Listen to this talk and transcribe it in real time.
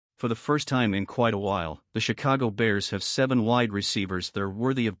For the first time in quite a while, the Chicago Bears have 7 wide receivers that are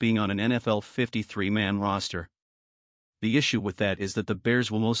worthy of being on an NFL 53-man roster. The issue with that is that the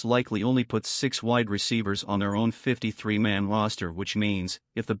Bears will most likely only put 6 wide receivers on their own 53-man roster, which means,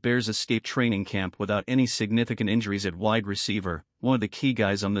 if the Bears escape training camp without any significant injuries at wide receiver, one of the key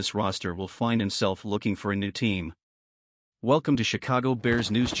guys on this roster will find himself looking for a new team. Welcome to Chicago Bears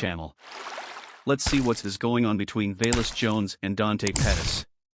News Channel. Let's see what is going on between Velus Jones and Dante Pettis.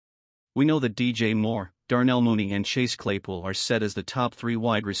 We know that DJ Moore, Darnell Mooney and Chase Claypool are set as the top 3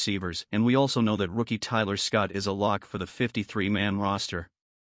 wide receivers, and we also know that rookie Tyler Scott is a lock for the 53-man roster.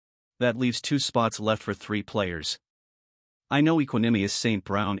 That leaves 2 spots left for 3 players. I know Equanimeous St.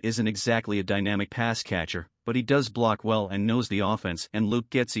 Brown isn't exactly a dynamic pass catcher, but he does block well and knows the offense, and Luke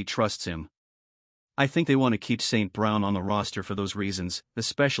Getsy trusts him. I think they want to keep St. Brown on the roster for those reasons,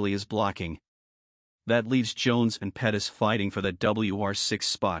 especially his blocking. That leaves Jones and Pettis fighting for that WR6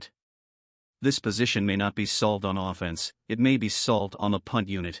 spot. This position may not be solved on offense, it may be solved on the punt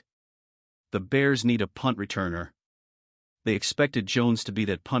unit. The Bears need a punt returner. They expected Jones to be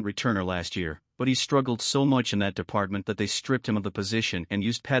that punt returner last year, but he struggled so much in that department that they stripped him of the position and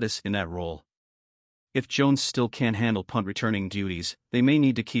used Pettis in that role. If Jones still can't handle punt returning duties, they may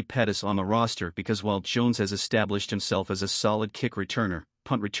need to keep Pettis on the roster because while Jones has established himself as a solid kick returner,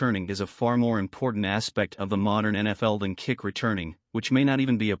 punt returning is a far more important aspect of the modern NFL than kick returning, which may not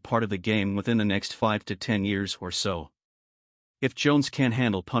even be a part of the game within the next 5 to 10 years or so. If Jones can't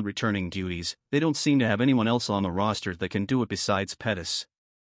handle punt returning duties, they don't seem to have anyone else on the roster that can do it besides Pettis.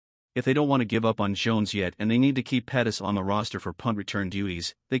 If they don't want to give up on Jones yet and they need to keep Pettis on the roster for punt return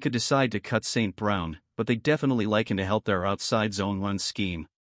duties, they could decide to cut St. Brown, but they definitely like him to help their outside zone run scheme.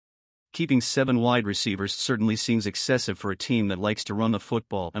 Keeping 7 wide receivers certainly seems excessive for a team that likes to run the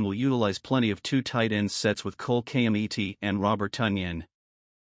football and will utilize plenty of 2 tight end sets with Cole Kmet and Robert Tonyan.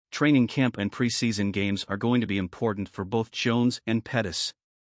 Training camp and preseason games are going to be important for both Jones and Pettis.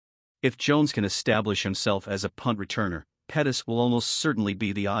 If Jones can establish himself as a punt returner, Pettis will almost certainly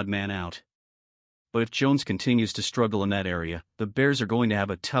be the odd man out. But if Jones continues to struggle in that area, the Bears are going to have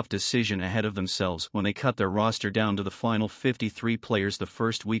a tough decision ahead of themselves when they cut their roster down to the final 53 players the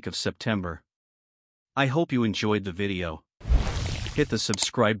first week of September. I hope you enjoyed the video. Hit the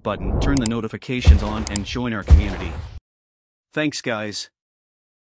subscribe button, turn the notifications on, and join our community. Thanks, guys.